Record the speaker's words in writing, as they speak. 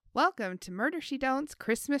Welcome to Murder, She Don't's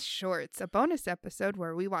Christmas Shorts, a bonus episode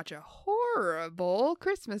where we watch a horrible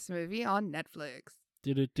Christmas movie on Netflix.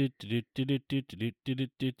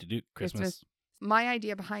 Christmas. My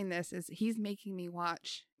idea behind this is he's making me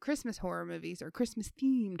watch Christmas horror movies or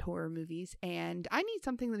Christmas-themed horror movies, and I need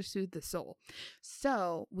something to soothe the soul.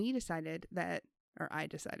 So we decided that, or I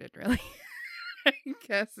decided really, I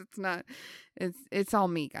guess it's all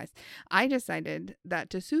me, guys. I decided that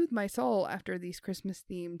to soothe my soul after these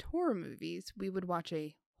Christmas-themed horror movies, we would watch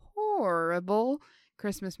a horrible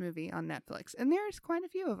Christmas movie on Netflix. And there's quite a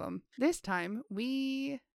few of them. This time,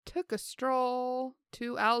 we took a stroll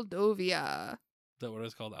to Aldovia. Is that what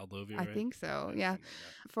it's called? Aldovia, I right? think so, yeah. Something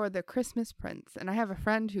like For the Christmas Prince. And I have a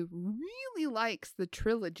friend who really likes the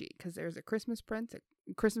trilogy because there's a Christmas Prince,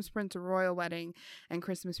 a Royal Wedding, and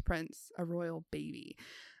Christmas Prince, a Royal Baby.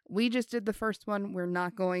 We just did the first one. We're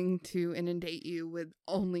not going to inundate you with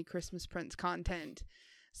only Christmas Prince content.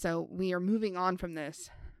 So we are moving on from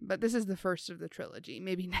this. But this is the first of the trilogy.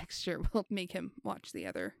 Maybe next year we'll make him watch the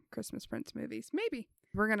other Christmas Prince movies. Maybe.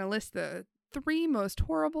 We're going to list the 3 most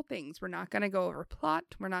horrible things. We're not going to go over plot.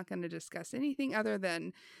 We're not going to discuss anything other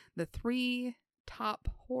than the 3 top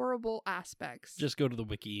horrible aspects. Just go to the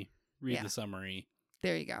wiki, read Yeah. the summary,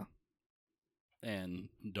 There you go. and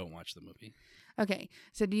don't watch the movie. Okay.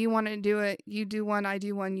 So do you want to do it? You do one, I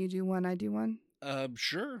do one, you do one, I do one?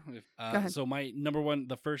 Sure. Go ahead. So my number one,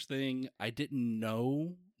 the first thing, I didn't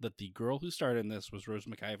know that the girl who starred in this was Rose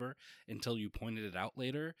McIver until you pointed it out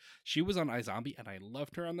later. She was on iZombie, and I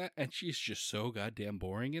loved her on that, and she's just so goddamn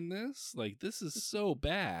boring in this. Like, this is so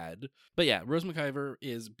bad. But yeah, Rose McIver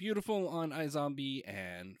is beautiful on iZombie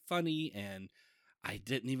and funny, and I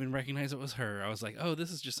didn't even recognize it was her. I was like, oh, this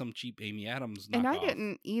is just some cheap Amy Adams knockoff. And I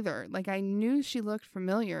didn't either. Like, I knew she looked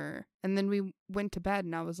familiar, and then we went to bed,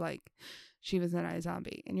 and I was like, she was in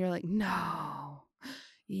iZombie. And you're like, no.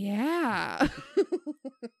 Yeah.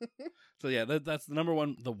 So yeah, that's the number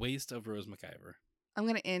one, the waste of Rose McIver. I'm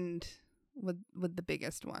going to end with the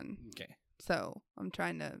biggest one. Okay. So I'm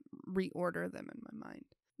trying to reorder them in my mind.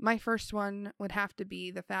 My first one would have to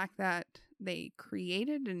be the fact that they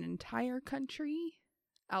created an entire country,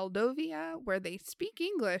 Aldovia, where they speak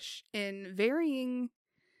English in varying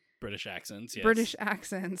British accents, yes. British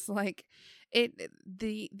accents. Like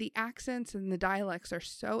the accents and the dialects are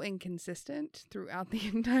so inconsistent throughout the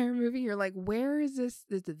entire movie. You're like, where is this?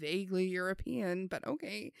 It's vaguely European, but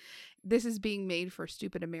okay. This is being made for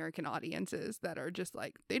stupid American audiences that are just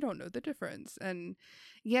like, they don't know the difference. And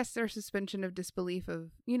yes, there's suspension of disbelief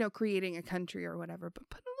of, creating a country or whatever, but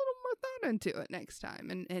put a little more thought into it next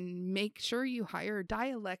time and make sure you hire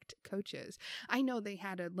dialect coaches. I know they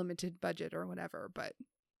had a limited budget or whatever, but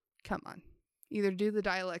come on. Either do the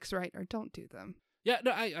dialects right or don't do them. Yeah,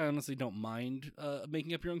 no, I honestly don't mind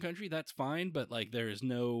making up your own country. That's fine, but like there is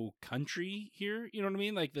no country here. You know what I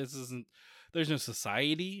mean? Like there's no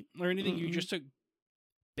society or anything. You just took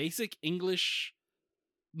basic English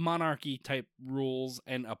monarchy type rules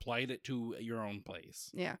and applied it to your own place.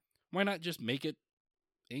 Yeah. Why not just make it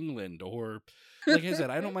England? Or like I said,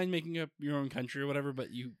 I don't mind making up your own country or whatever,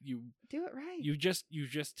 but you do it right. you've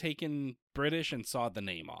just taken British and sawed the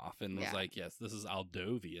name off and was Yeah. like, yes, this is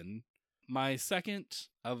Aldovian. My second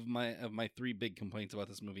of my 3 big complaints about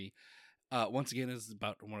this movie, once again, is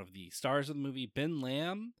about one of the stars of the movie. Ben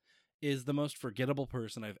Lamb is the most forgettable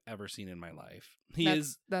person I've ever seen in my life.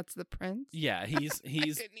 That's the prince. Yeah, he's I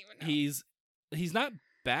didn't even know. he's not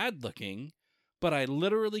bad looking, but I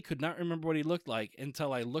literally could not remember what he looked like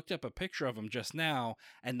until I looked up a picture of him just now,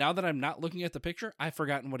 and now that I'm not looking at the picture, I've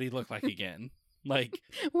forgotten what he looked like again. Like,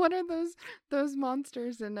 what are those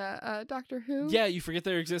monsters in Doctor Who? yeah, you forget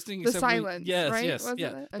they're existing. The except when- Silence, yes, right? yes, Wasn't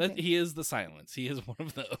yeah. it? Okay. He is the Silence. He is one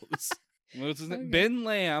of those. What's his name? Okay. Ben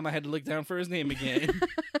Lamb. I had to look down for his name again.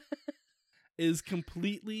 Is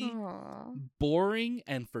completely Aw. boring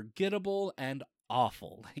and forgettable and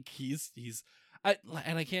awful. Like I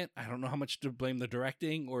don't know how much to blame the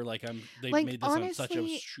directing or like they Like, made this on such a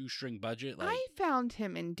honestly, shoestring budget. Like, I found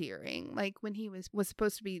him endearing. Like when he was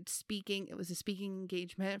supposed to be speaking, it was a speaking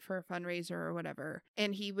engagement for a fundraiser or whatever,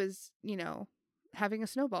 and he was, having a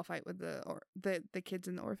snowball fight with the kids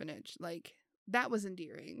in the orphanage. Like that was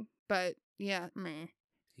endearing. But yeah, meh.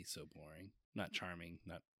 he's so boring, not charming,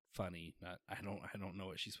 not funny, not I don't know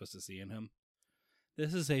what she's supposed to see in him.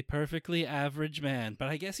 This is a perfectly average man, but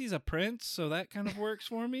I guess he's a prince, so that kind of works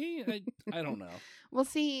for me. I don't know. Well,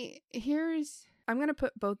 see, I'm going to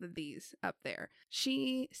put both of these up there.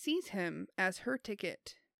 She sees him as her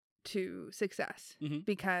ticket to success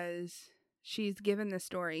because she's given this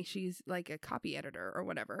story. She's like a copy editor or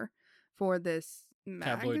whatever for this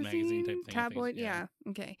Tabloid magazine type thing, tabloid, yeah.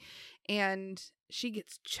 okay. And she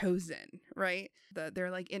gets chosen, right?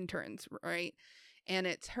 They're like interns, right? And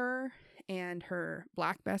it's her and her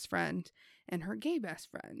black best friend and her gay best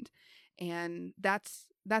friend. And that's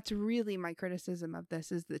really my criticism of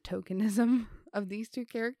this, is the tokenism of these two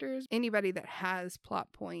characters. Anybody that has plot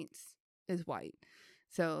points is white.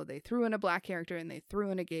 So they threw in a black character and they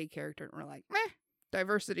threw in a gay character, and we're like, meh,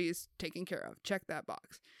 diversity is taken care of. Check that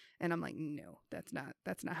box. And I'm like, no, that's not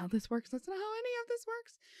how this works. That's not how any of this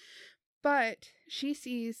works. But she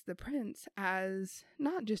sees the prince as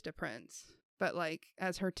not just a prince, but like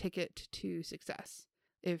as her ticket to success.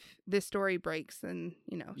 If this story breaks, then,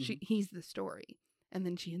 you know, he's the story. And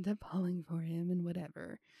then she ends up falling for him and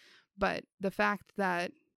whatever. But the fact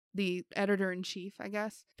that the editor-in-chief, I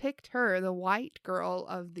guess, picked her, the white girl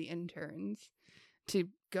of the interns, to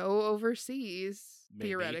go overseas, Maybe.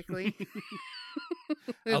 Theoretically.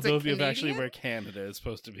 Although if you've actually where Canada is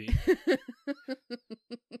supposed to be.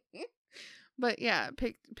 But yeah,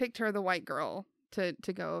 picked her, the white girl, to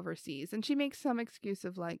go overseas. And she makes some excuse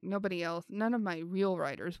of like, none of my real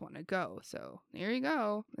writers want to go. So there you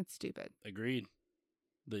go. It's stupid. Agreed.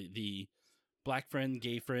 The black friend,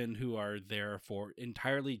 gay friend who are there for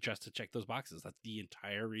entirely just to check those boxes. That's the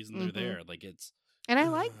entire reason they're there. Like it's... And I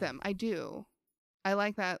like them. I do. I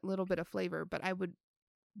like that little bit of flavor, but I would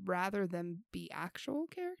rather them be actual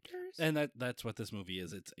characters. And that's what this movie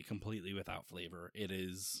is. It's completely without flavor. It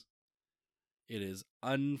is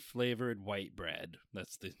unflavored white bread.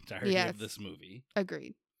 That's the entirety of this movie.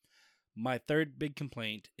 Agreed. My third big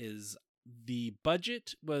complaint is the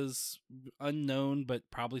budget was unknown, but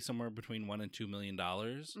probably somewhere between $1 and $2 million.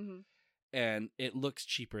 And it looks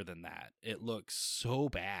cheaper than that. It looks so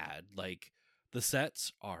bad. Like the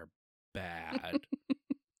sets are bad.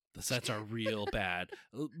 The sets are real bad.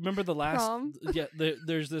 Remember the last? Prom? Yeah,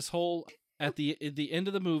 there's this whole at the end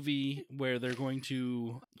of the movie where they're going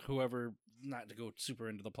to whoever. Not to go super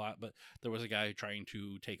into the plot, but there was a guy trying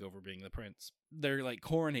to take over being the prince. They're like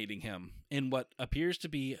coronating him in what appears to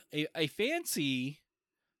be a fancy,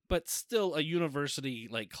 but still a university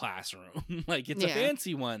like classroom. Like it's a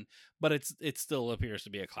fancy one, but it still appears to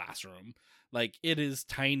be a classroom. Like it is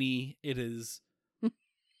tiny. It is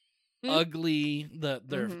ugly.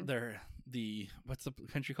 The what's the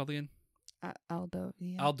country called again?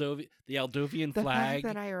 Aldovia. The Aldovian the flag.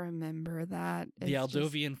 Fact that I remember that. The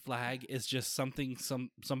Aldovian flag is just something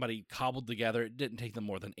somebody cobbled together. It didn't take them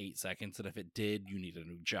more than 8 seconds, and if it did, you need a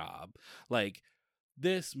new job. Like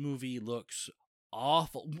this movie looks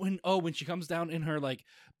awful. When she comes down in her like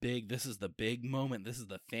big, this is the big moment. This is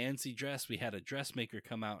the fancy dress. We had a dressmaker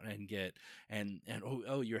come out and get and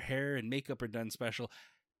oh your hair and makeup are done special.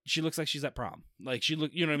 She looks like she's at prom. Like you know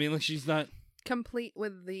what I mean? Like she's not complete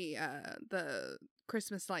with the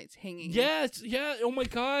Christmas lights hanging. Yes, yeah. Oh my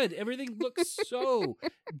God, everything looks so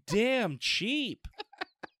damn cheap.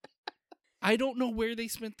 I don't know where they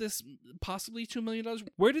spent this possibly $2 million.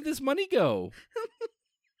 Where did this money go?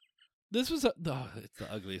 This was it's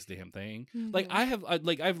the ugliest damn thing. Like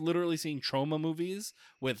I've literally seen trauma movies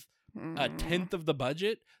with a tenth of the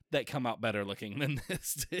budget that come out better looking than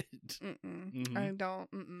this did. I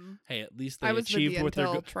don't. Hey, at least they achieved what they're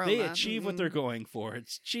going for.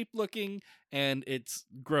 It's cheap looking and it's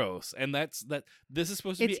gross, and that's that. This is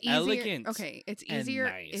supposed to be elegant. Okay, it's easier.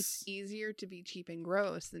 Nice. It's easier to be cheap and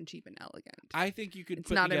gross than cheap and elegant. I think you could it's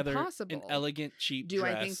put not together impossible. an elegant, cheap. Do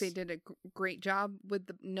dress. I think they did a great job with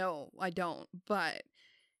the? No, I don't. But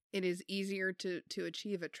it is easier to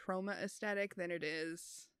achieve a trauma aesthetic than it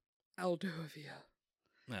is Aldovia.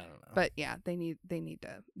 I don't know. But yeah, they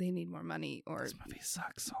need more money, or this movie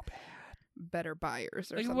sucks so bad. Better buyers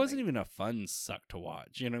or like something. It wasn't even a fun suck to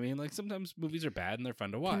watch. You know what I mean? Like sometimes movies are bad and they're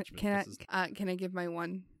fun to watch. Can I give my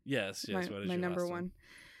one? Yes. My, what is my your number last one?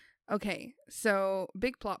 Okay, so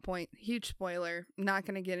big plot point, huge spoiler. Not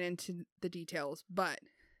going to get into the details, but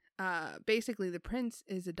basically the prince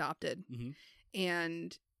is adopted,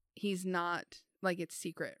 and he's not. Like it's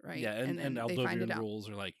secret, right? Yeah, and Aldovian rules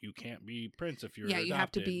are like you can't be prince if you're adopted. You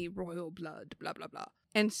have to be royal blood, blah blah blah.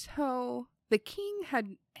 And so the king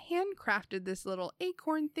had handcrafted this little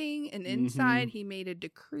acorn thing, and inside he made a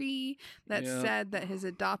decree that said that his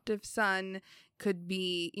adoptive son could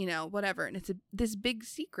be, whatever. And it's this big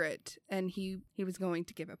secret, and he was going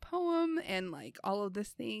to give a poem and like all of this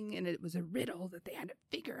thing, and it was a riddle that they had to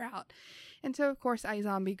figure out. And so of course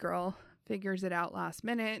iZombie Girl figures it out last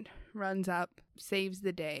minute, runs up, saves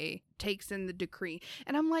the day, takes in the decree.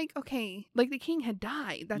 And I'm like, okay, like the king had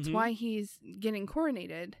died. That's why he's getting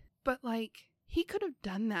coronated. But like, he could have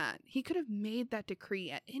done that. He could have made that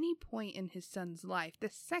decree at any point in his son's life. The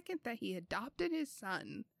second that he adopted his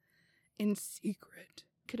son in secret.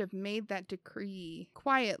 Could have made that decree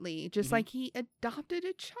quietly, just Mhm. like he adopted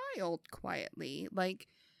a child quietly. Like,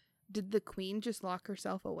 did the queen just lock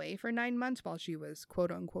herself away for 9 months while she was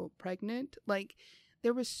quote unquote pregnant? Like,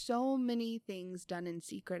 there was so many things done in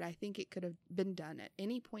secret. I think it could have been done at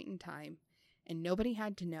any point in time and nobody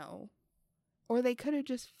had to know. Or they could have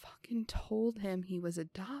just fucking told him he was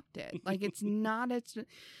adopted. Like, it's not,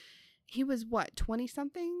 he was what, 20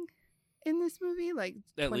 something in this movie? Like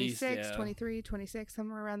At 26, least, yeah. 23, 26,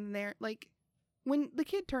 somewhere around there. Like, when the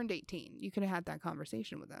kid turned 18, you could have had that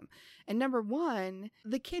conversation with him. And number one,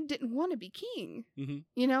 the kid didn't want to be king. Mm-hmm.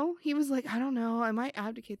 You know, he was like, I don't know, I might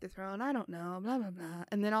abdicate the throne. I don't know, blah, blah, blah.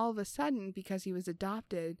 And then all of a sudden, because he was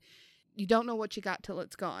adopted, you don't know what you got till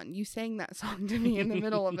it's gone. You sang that song to me in the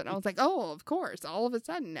middle of it. And I was like, oh, of course. All of a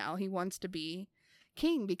sudden now he wants to be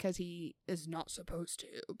king because he is not supposed to,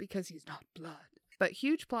 because he's not blood. But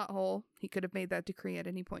huge plot hole. He could have made that decree at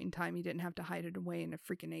any point in time. He didn't have to hide it away in a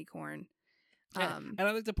freaking acorn. And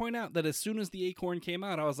I'd like to point out that as soon as the acorn came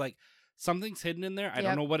out, I was like, something's hidden in there. I Yep.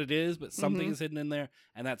 don't know what it is, but something Mhm. is hidden in there.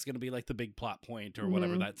 And that's going to be like the big plot point or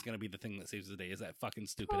whatever. Mhm. That's going to be the thing that saves the day is that fucking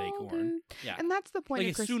stupid Oh, acorn. dude. Yeah. And that's the point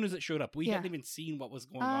Like of as soon as it showed up, we Yeah. hadn't even seen what was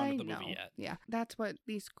going on in the movie yet. Yeah, that's what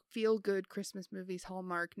these feel-good Christmas movies,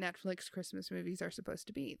 Hallmark, Netflix Christmas movies are supposed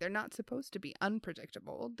to be. They're not supposed to be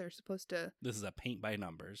unpredictable. They're supposed to... This is a paint by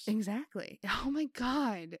numbers. Exactly. Oh my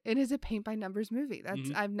God. It is a paint-by-numbers movie. That's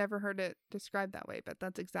Mhm. I've never heard it described that way, but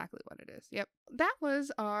that's exactly what it is. Yep. That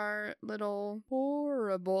was our little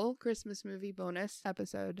horrible Christmas movie bonus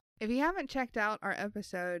episode. If you haven't checked out our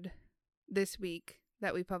episode this week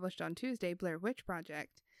that we published on Tuesday, Blair Witch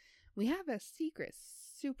Project, we have a secret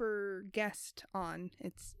super guest on.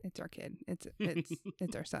 It's our kid.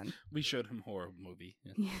 It's our son. We showed him horror movie.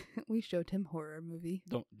 Yeah. We showed him horror movie.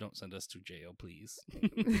 Don't send us to jail, please.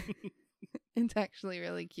 It's actually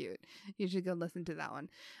really cute. You should go listen to that one.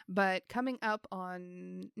 But coming up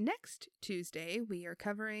on next Tuesday, we are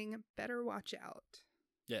covering Better Watch Out.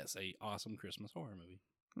 Yes, a awesome Christmas horror movie.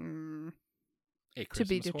 A To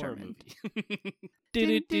be Christmas horror determined.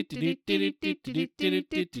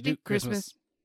 movie. Christmas.